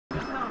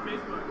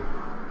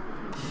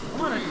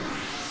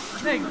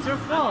Nick, it's your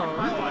fault.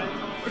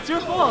 It's your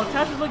fault.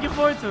 Tash is looking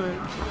forward to it.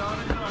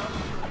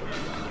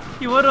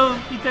 He would've.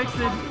 He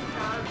texted.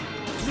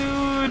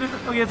 Dude.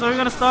 Okay, so we're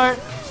gonna start.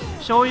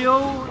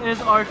 Shoyo is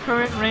our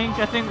current rank.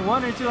 I think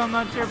 1 or 2. I'm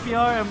not sure.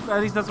 PR.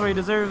 At least that's where he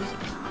deserves.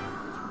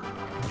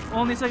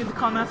 Only second to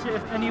Calm Master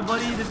if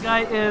anybody. This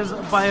guy is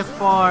by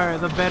far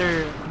the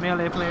better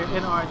melee player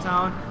in our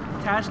town.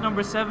 Tash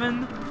number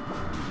 7.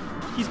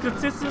 He's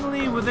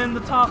consistently within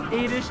the top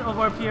 8-ish of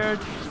our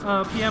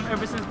PM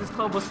ever since this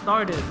club was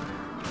started.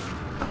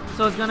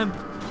 So it's gonna.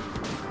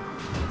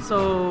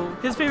 So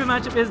his favorite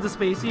matchup is the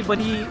Spacey, but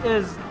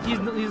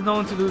he's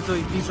known to lose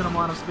a decent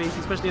amount of Spacey,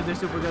 especially if they're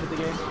super good at the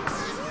game.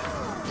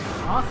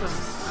 Awesome.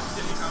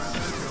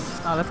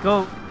 Let's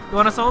go. You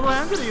want to solo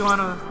hand it or you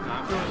want to?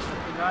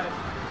 You got it.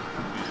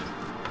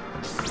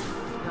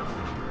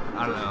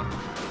 I don't know.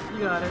 You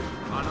got it.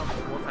 I don't know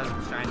if Wolf has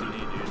shine to me,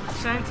 dude.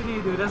 Shine to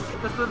me, dude. That's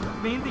the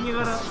main thing you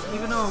gotta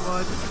even know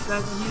about.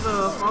 That he's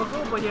a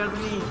Falco, but he has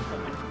me.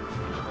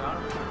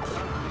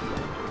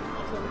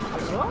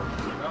 What?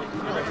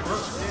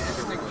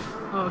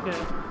 Oh, okay.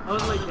 I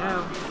was like,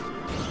 damn.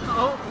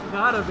 Oh,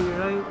 gotta be,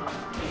 right?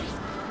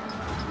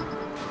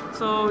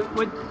 So,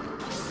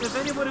 if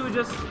anybody who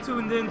just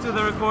tuned into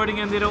the recording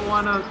and they don't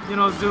want to,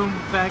 zoom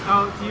back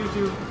out to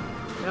YouTube,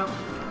 yep.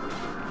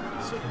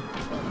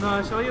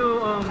 No,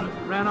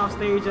 Shoyo ran off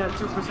stage at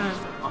 2%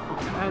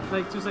 at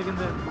like 2 seconds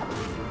in.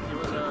 He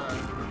was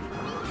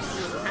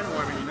hand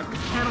warming, you know?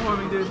 Hand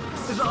warming, dude.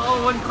 It's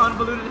all one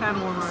convoluted hand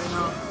warmer right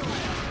now.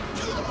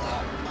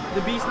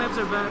 The B snipes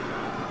are back.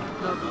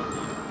 No.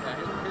 Yeah,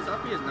 his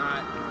uppy is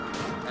not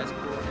as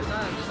cool. It's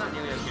not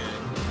nearly as good.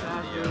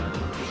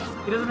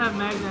 He doesn't have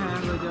magnet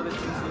hands like the other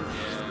pieces.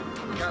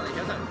 Yeah, he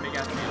has that big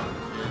ass nail.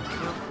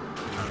 Yep.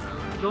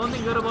 The only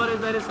thing good about it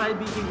is that his side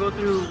B can go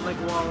through like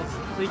walls,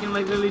 so you can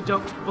like literally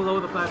jump below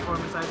the platform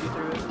and side B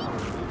through it.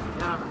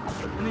 Yeah,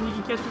 and then you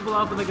can catch people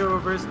off with like a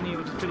reverse knee,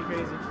 which is pretty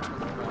crazy.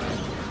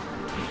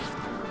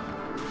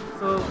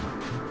 So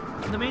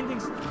the main thing,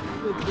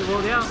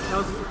 well, yeah, that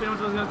was pretty much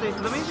what I was gonna say.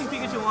 So the main thing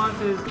Pikachu wants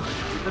is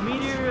the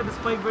meteor, the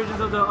spike versions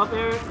of the up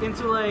air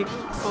into like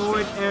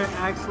forward air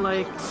acts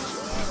like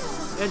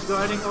edge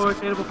guarding or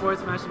tradable forward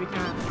smash if you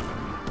can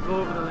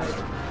go over the ledge.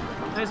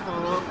 Nice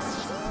follow up.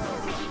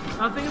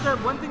 Now the thing is that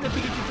one thing that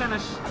Pikachu kind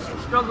of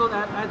struggled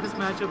at this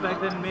matchup back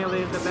then in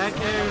Melee is the back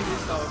air.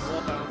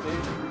 Wolf, I don't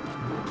think.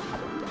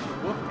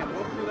 Can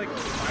Wolf do like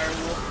fire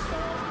wolf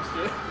and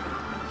shit?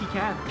 He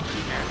can.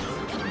 He can.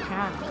 He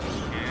can.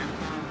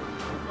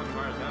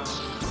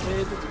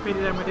 It's pretty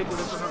damn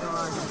ridiculous, I'm not gonna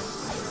lie.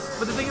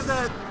 But the thing is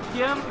that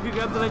PM, if you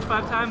grab the ledge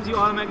 5 times, you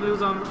automatically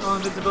lose on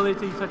visibility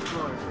till you touch the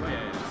floor. Oh,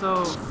 yeah.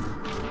 So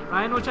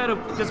Ryan will try to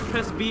just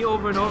press B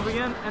over and over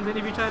again, and then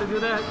if you try to do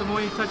that, the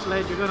more you touch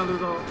ledge, you're gonna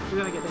lose all. You're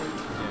gonna get hit.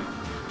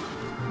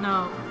 Yeah.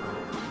 Now,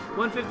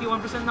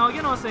 151%. Now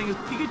again, what I was saying is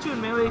Pikachu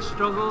and Melee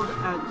struggled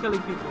at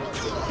killing people.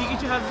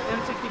 Pikachu has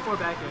N64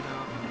 back air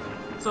now,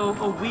 so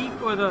a weak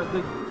or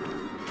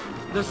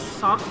the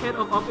soft hit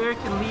of up air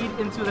can lead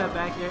into that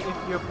back air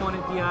if your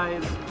opponent DI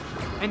is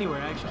anywhere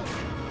actually.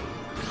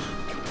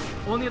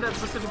 Only that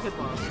specific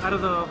hitbox out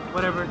of the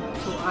whatever.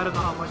 So I don't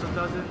know how much of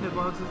dozen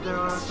hitboxes there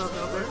are on top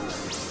of up air.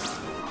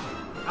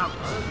 Ouch.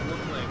 I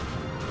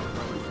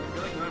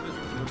feel like none of his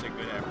moves are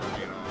good at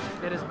approaching at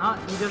all. It is not.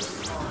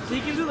 So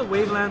you can do the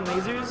waveland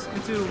lasers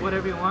into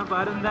whatever you want,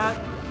 but other than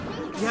that,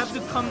 you have to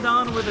come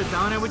down with a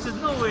down air, which is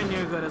nowhere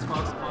near good as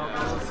Falco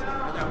goes.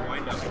 That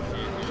wind up and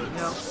shit, dude.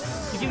 Yep.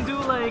 You can do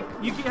like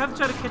you can have to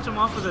try to catch him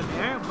off with a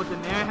nair, but the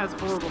nair has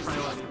horrible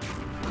priority.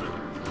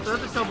 So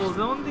that's the trouble.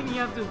 The only thing you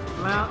have to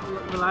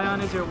rely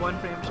on is your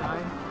 1-frame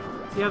shine.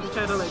 So you have to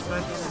try to like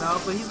rush in and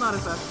out, but he's not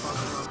as fast as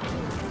Falco.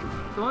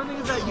 The only thing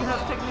is that you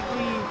have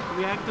technically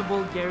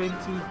reactable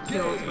guaranteed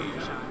kills from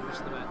your shine, which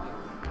is the bad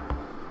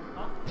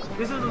thing.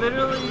 This is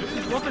literally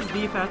Wolf is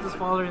the fastest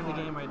faller in the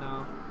game right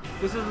now.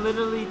 This is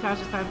literally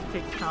Tash's time to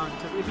take the count.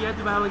 Because if you had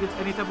to battle against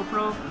any type of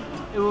pro,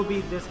 it will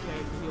be this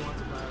character you want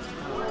to battle.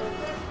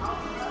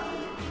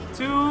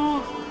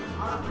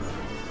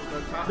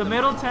 The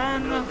middle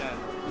 10.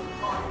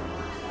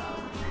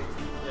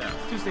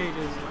 2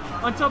 stages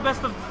until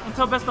best of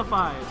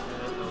 5.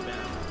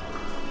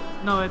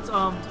 No, it's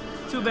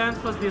 2 bans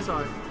plus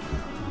DSR.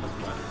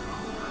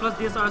 Plus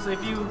DSR. So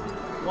if you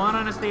won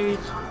on a stage,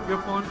 your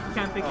opponent you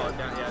can't pick it.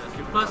 Yeah, that's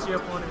stupid. Plus your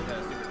opponent.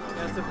 Yeah, stupid.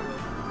 That's typical.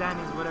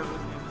 Danny's whatever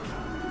his name is.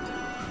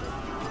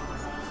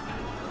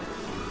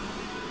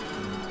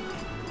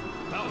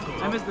 Falco.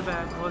 I missed the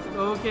ban.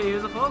 Okay,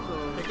 here's a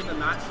Falco. Picking the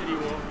not shitty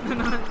wolf.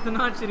 the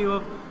not shitty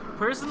wolf.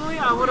 Personally,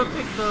 I would have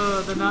picked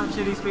the not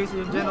shitty Spacey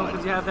in general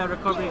because you have that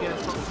recovery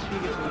against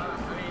Pikachu.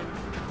 I mean,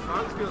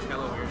 Fox feels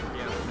hella weird.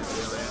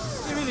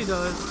 Yeah, It really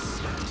does.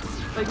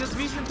 Like this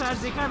recent patch,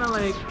 they kind of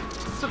like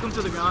took him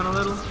to the ground a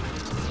little.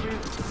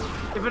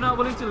 If you're not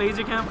willing to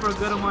laser camp for a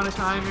good amount of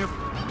time, your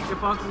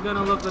Fox is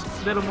gonna look a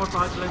little more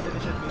fraudulent than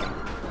it should be. Yeah,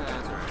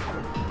 that's right.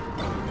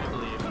 I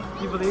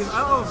believe. You believe?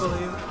 I don't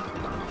believe.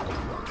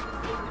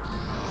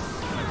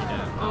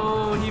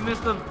 Oh, he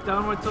missed the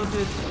downward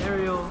tilted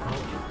aerial.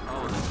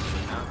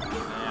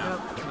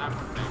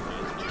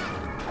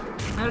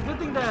 And a good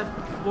thing that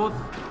both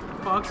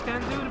Fox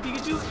can do to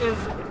Pikachu is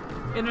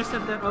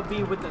intercept that up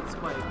B with that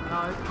spike.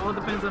 Now it all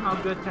depends on how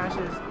good Tash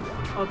is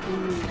up B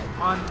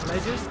on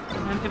ledges.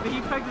 And if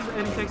he practices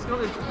any tech skill,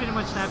 it's pretty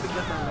much snapping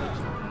just that ledge.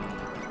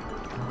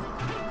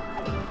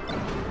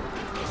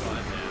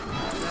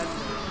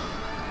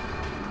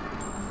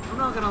 I'm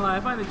not gonna lie, I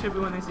find it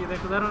trippy when they see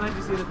that because I don't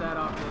actually see it that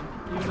often.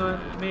 Even though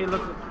it may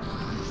look...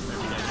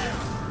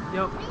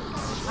 Yo.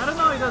 I don't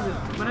know how he does it.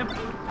 When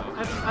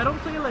I don't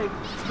play like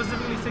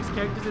specifically 6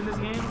 characters in this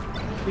game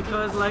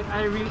because like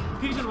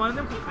Pikachu's one of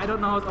them because I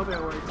don't know how his up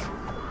air works.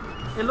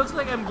 It looks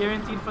like I'm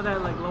guaranteed for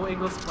that like low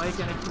angle spike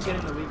and I keep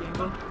getting the weak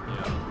angle.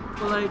 Yeah.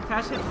 But like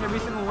Tash hits every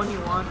single one he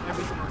wants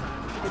every single time.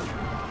 It's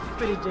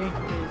pretty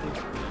janky crazy.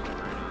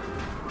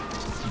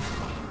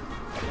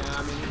 Yeah, I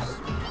mean it's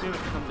pretty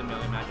much becomes a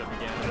melee matchup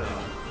again.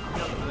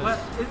 What?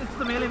 It's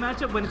the melee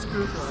matchup when it's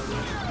crucial.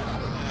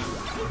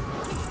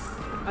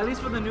 At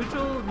least for the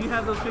neutral, you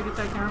have those quick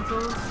attack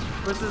cancels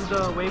versus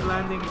the wave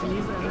landing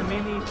Bs, and then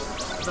mainly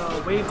the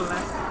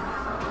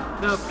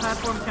the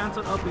platform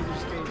cancel up Bs, which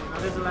is crazy. Now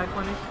there's a lag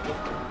punish.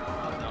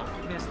 No.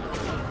 Missed.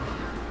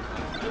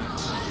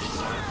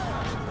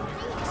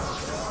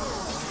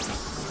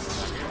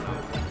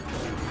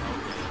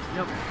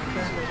 Yep.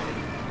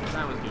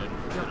 That was good.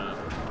 Yep.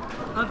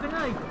 Another thing I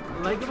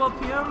like about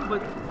PM,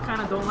 but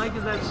kind of don't like,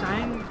 is that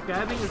shine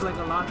grabbing is like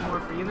a lot more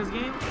free in this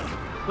game.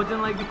 But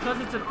then, like,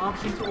 because it's an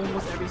option to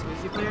almost every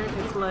Spacey player,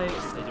 it's like...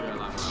 They do it a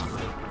lot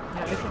more.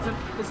 Yeah,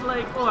 it's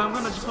like, oh, I'm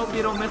gonna just hope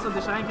they don't mess up the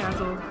shine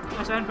cancel,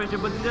 shine pressure,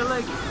 but then they're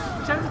like,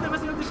 the chances of them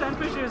messing up the shine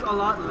pressure is a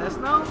lot less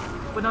now,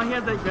 but now he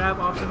has that grab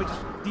option, which is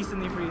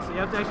decently free, so you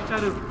have to actually try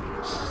to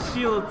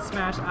shield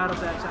smash out of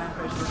that shine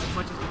pressure as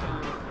much as you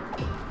can.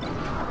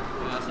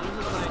 Yeah, so it's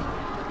just like,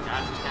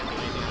 Tash just can't do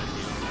anything on a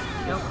shield.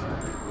 Yep.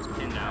 Just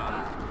pinned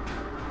down.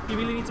 You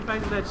really need to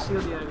practice that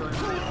shield going. I just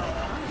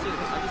think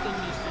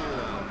he needs to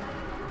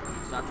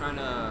stop trying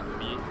to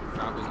beat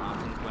Falco's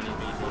options when he's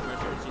being shield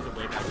pressure. She's a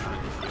way back to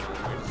the shield,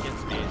 or just get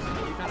space.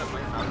 If he's trying to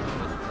fight Falco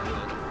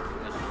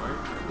that's short,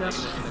 like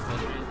in the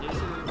close range, he needs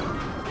to do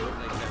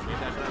like that way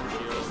back on the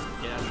shield,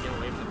 get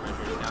away from the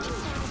pressure, establish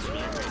the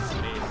meter create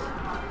space,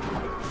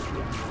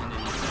 and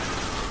then use that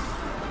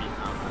to beat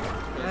Falco.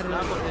 Because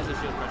Falco is a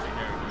shield pressure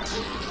character.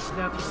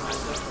 Definitely.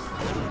 That's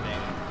his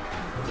thing.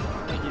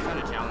 I think he's trying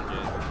to challenge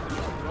it.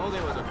 All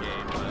day was okay,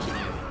 but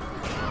yeah,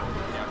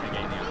 I can't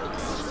get anything out of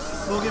it.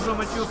 Focus on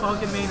my true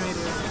Falcon main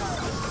raider.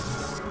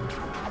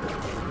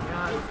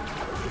 God.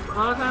 A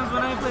lot of times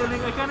when I play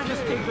Link, I kind of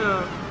just take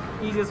the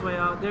easiest way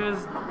out.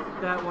 There's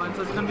that one,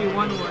 so it's going to be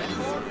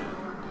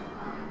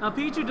 1-1. Now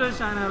Pikachu does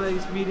shine at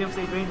least medium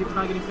stage range if it's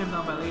not getting pinned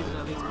down by lasers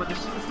at least, but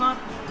it's not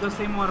the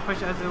same amount of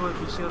pressure as it would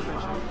be shield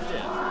pressure.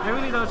 Yeah. I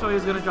really doubt Shoyo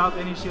is going to drop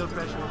any shield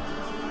pressure.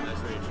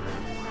 That's very true.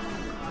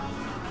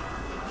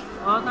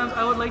 A lot of times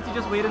I would like to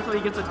just wait until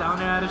he gets a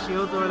down air out of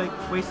shield or like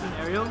waste an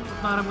aerial.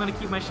 If not, I'm going to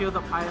keep my shield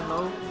up high and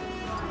low.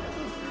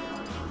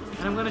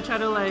 And I'm going to try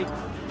to like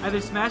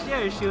either smash the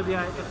air or shield the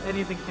eye if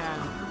anything can.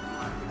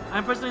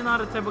 I'm personally not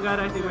a type of guy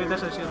to actually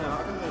dash that shield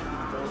out.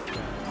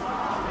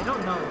 I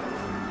don't know.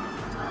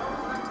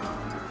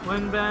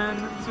 1 ban,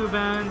 2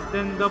 bans,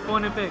 then the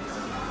opponent picks.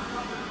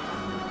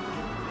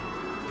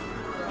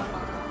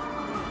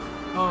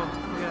 Oh,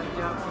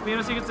 yeah. If you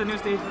don't see it's a new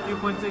stage for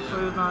 3.6, so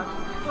he's not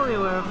fully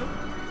aware of it.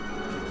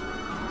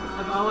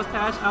 If I was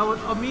Tash, I would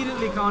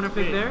immediately counter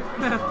pick there.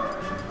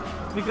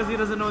 Because he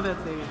doesn't know that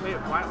stage. Wait,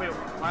 why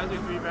is there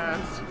 3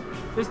 bans?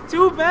 There's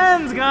 2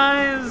 bans,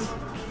 guys!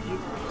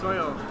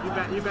 Shoyo,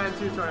 you banned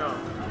 2, Shoyo.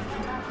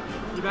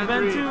 You banned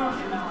 3. 2.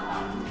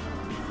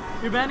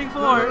 You're banning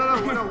 4.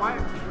 No, why?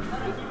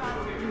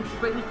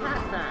 But he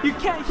can't ban. You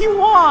can't, he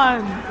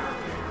won!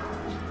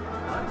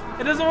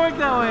 It doesn't work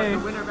that way. The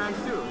winner bans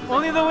 2.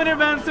 Only the winner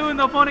bans 2 and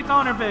the opponent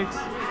counter picks.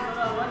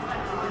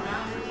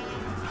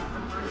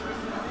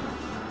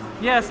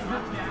 Yes,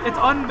 it's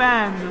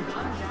unbanned.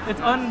 It's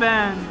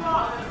unbanned.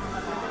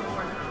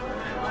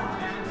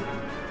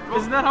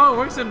 Isn't that how it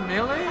works in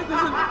Melee? It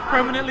doesn't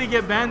permanently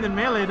get banned in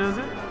Melee, does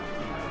it?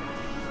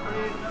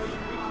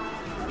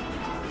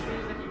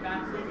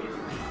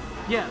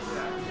 Yes.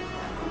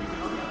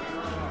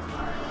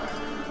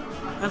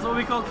 That's what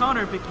we call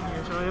counter picking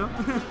here, Shoyo.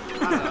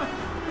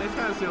 It's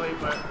kind of silly,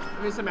 but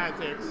I mean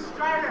semantics.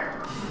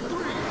 3,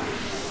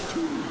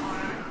 2,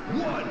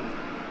 1,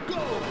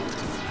 go!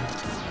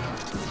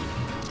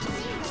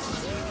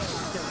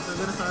 So we're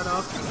gonna start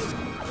off.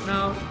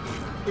 Now,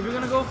 if you're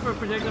gonna go for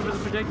projectile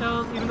versus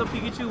projectiles, even though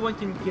Pikachu one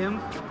can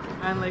gimp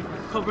and like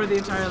cover the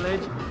entire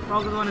ledge,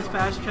 Falco's one is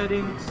fast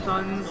treading,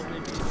 stuns,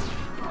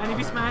 and if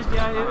you smash the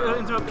eye, it'll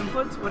interrupt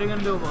inputs. What are you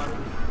gonna do about it?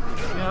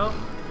 You know?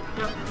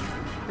 Yep.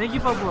 Thank you,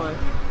 Falco.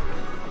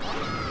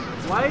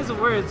 Wise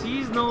words.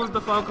 He knows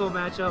the Falco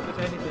matchup, if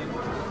anything.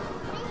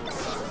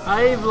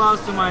 I've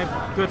lost to my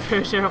good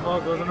fair share of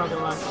Falcos, I'm not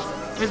gonna lie.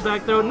 Nice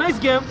back throw, nice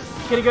gimp.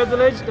 Can he grab the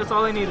ledge? That's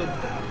all I needed.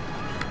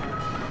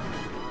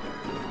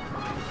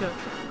 Okay.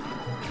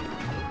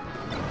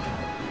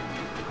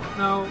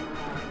 Now,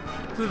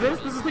 to to this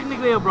is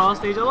technically a brawl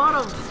stage. A lot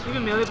of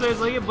even melee players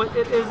like it, but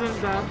it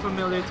isn't that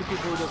familiar to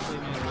people who just play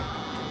melee.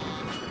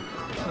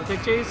 So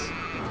tech chase.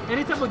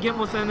 Any type of gimp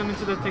will send them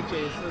into the tech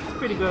chase. So it's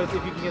pretty good if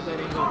you can get that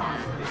angle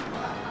constantly.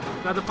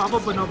 Got the pop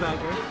up but no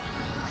backer.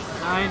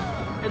 9.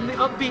 And the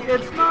up B,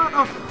 it's not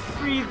a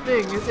free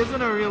thing. It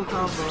isn't a real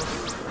combo.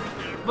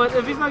 But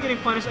if he's not getting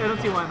punished, I don't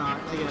see why not,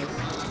 I guess.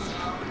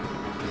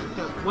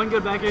 Okay, one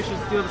good back air should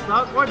steal the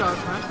stock or down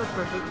smash. That's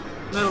perfect.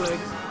 Metal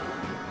legs.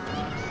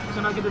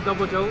 Cannot get the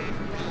double jolt.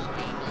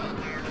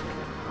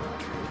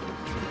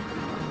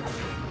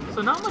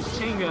 So not much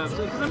chain grabs,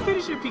 because I'm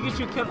pretty sure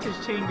Pikachu kept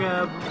his chain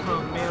grab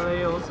from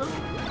melee also.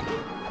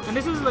 And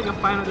this is like a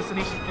Final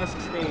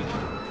Destination-esque stage.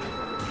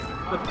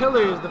 The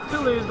pillars, the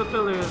pillars, the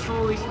pillars,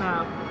 holy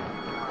snap.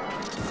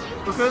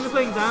 We're currently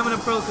playing Diamond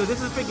and Pearl, so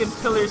this is freaking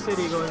Pillar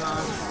City going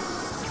on.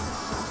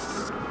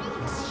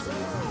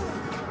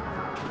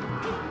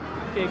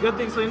 Okay, good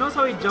thing. So he knows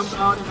how he jumps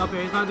out and up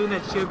here. He's not doing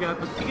that shield grab,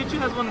 but Pikachu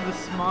has one of the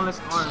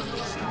smallest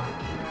arms.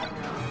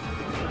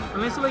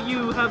 Unless like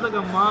you have like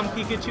a Mom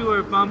Pikachu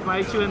or Mom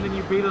Raichu and then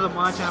you breathe with a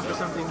Machamp or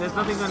something, there's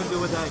nothing gonna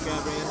do with that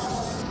grab range.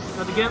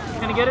 Got the Gimp,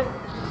 can I get it?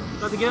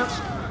 Got the Gimp.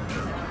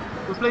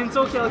 We're playing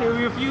SoCal here,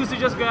 we refuse to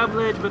just grab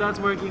ledge, but that's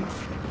working.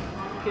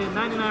 Okay,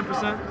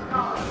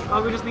 99%.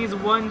 All we just needs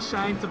one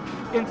shine to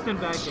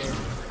instant back air.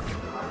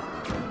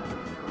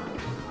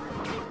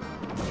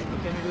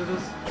 Can we do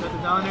this? Got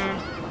the down air.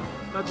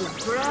 Got the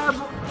grab.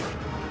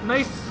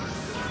 Nice.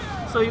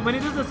 So when he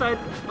does the side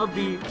up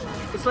B,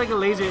 it's like a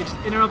laser, it just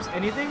interrupts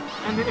anything,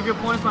 and then if your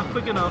opponent's not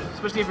quick enough,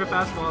 especially if you're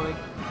fast falling,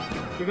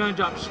 you're gonna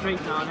drop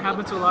straight down. It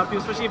happens to a lot of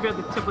people, especially if you're at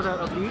the tip of that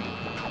up B.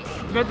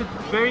 If you're at the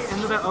very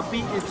end of that up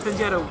B, it sends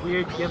you at a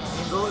weird gimp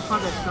angle. It's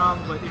not that strong,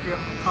 but if you're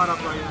caught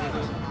up right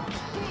with it.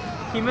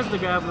 He missed the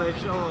grab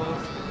ledge. Oh,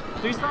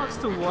 3 stocks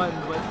to 1,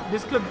 but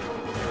this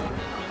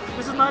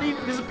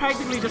is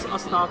practically just a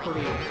stock lead,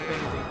 if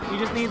anything. He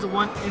just needs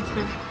one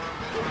instant.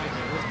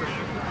 That's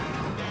perfect.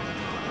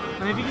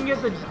 And if you can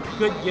get the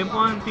good Gimp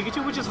on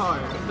Pikachu, which is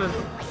hard, because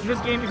in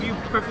this game, if you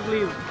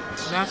perfectly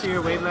master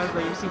your wavelengths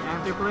like you've seen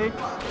Anther play,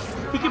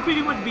 he can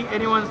pretty much beat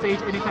anyone on stage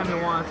anytime he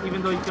wants,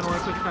 even though you can only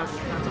quick attack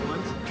cancel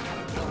once.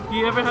 If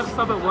you ever have to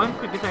stop at 1,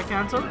 quick attack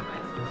cancel.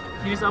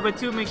 If you stop at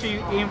 2, make sure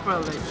you aim for a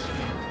ledge.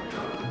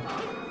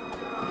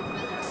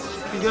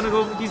 He's gonna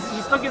go, he's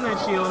stuck in that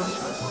shield,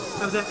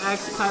 have that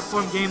X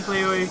platform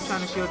gameplay where he's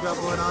trying to shield drop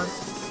going on.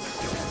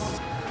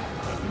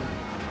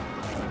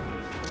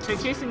 Tech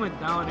chasing with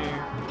down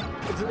air.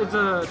 It's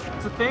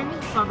a thing.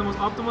 It's not the most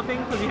optimal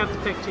thing because you have to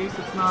tech chase.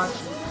 It's not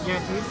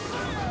guaranteed.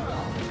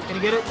 Can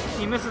you get it?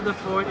 He misses the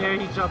forward air.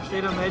 He drops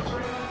straight on ledge.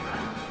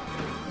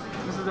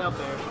 Misses it up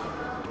there.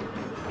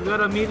 You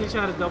gotta immediately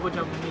try to double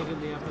jump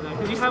immediately after that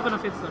because you have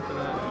enough hit stun for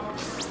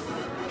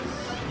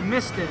that.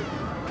 Missed it.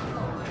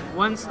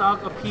 1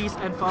 stock apiece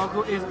and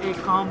Falco is a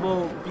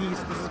combo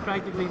beast. This is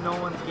practically no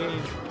one's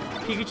game.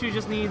 Pikachu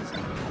just needs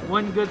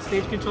 1 good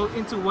stage control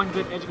into 1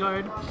 good edge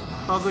guard.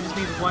 Falco just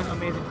needs 1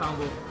 amazing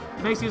combo.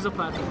 Nice use of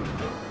platform.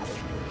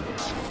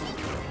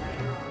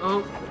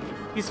 Oh,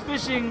 he's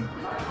fishing.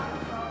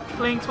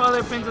 Playing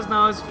Twilight Princess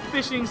now is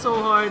fishing so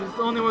hard. It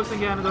only works in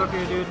Ganondorf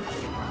here, dude.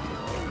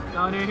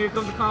 Down here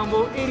comes the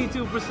combo.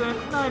 82%,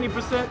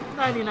 90%,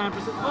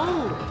 99%.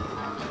 Oh!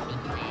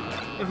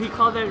 If he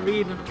called that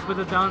read with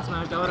a down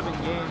smash, that would have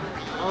been game.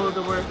 All of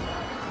the work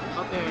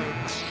up there.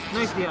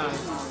 Nice DI.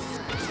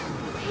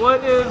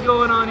 What is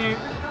going on here?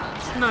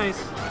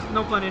 Nice.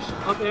 No punish.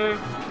 Up there.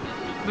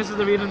 Misses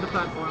the read on the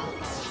platform.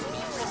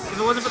 If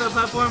it wasn't for that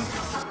platform,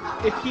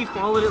 if he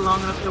followed it long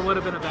enough, it would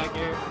have been a back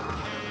air.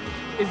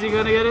 Is he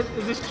gonna get it?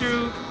 Is this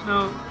true?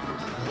 No.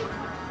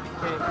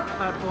 Okay,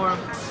 platform.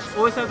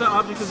 Always have that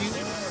option because you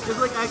just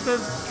like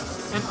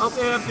access and up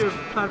air after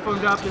platform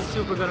drop is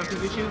super good on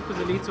Pikachu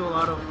because it leads to a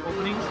lot of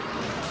openings.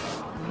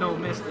 No,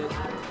 missed it.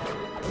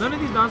 None of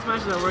these down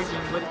smashes are working,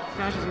 but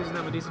Tash is using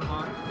them a decent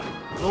amount.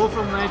 Low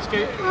from ledge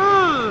carry.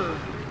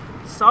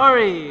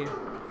 Sorry.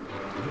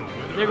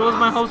 There goes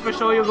my hopes for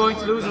Shoyo going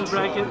to lose his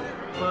bracket,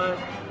 but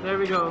there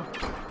we go.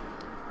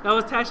 That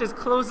was Tash's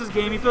closest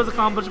game. He feels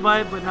accomplished by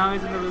it, but now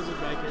he's in the loser's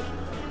bracket.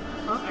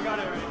 Huh? I got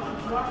it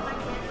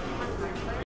right.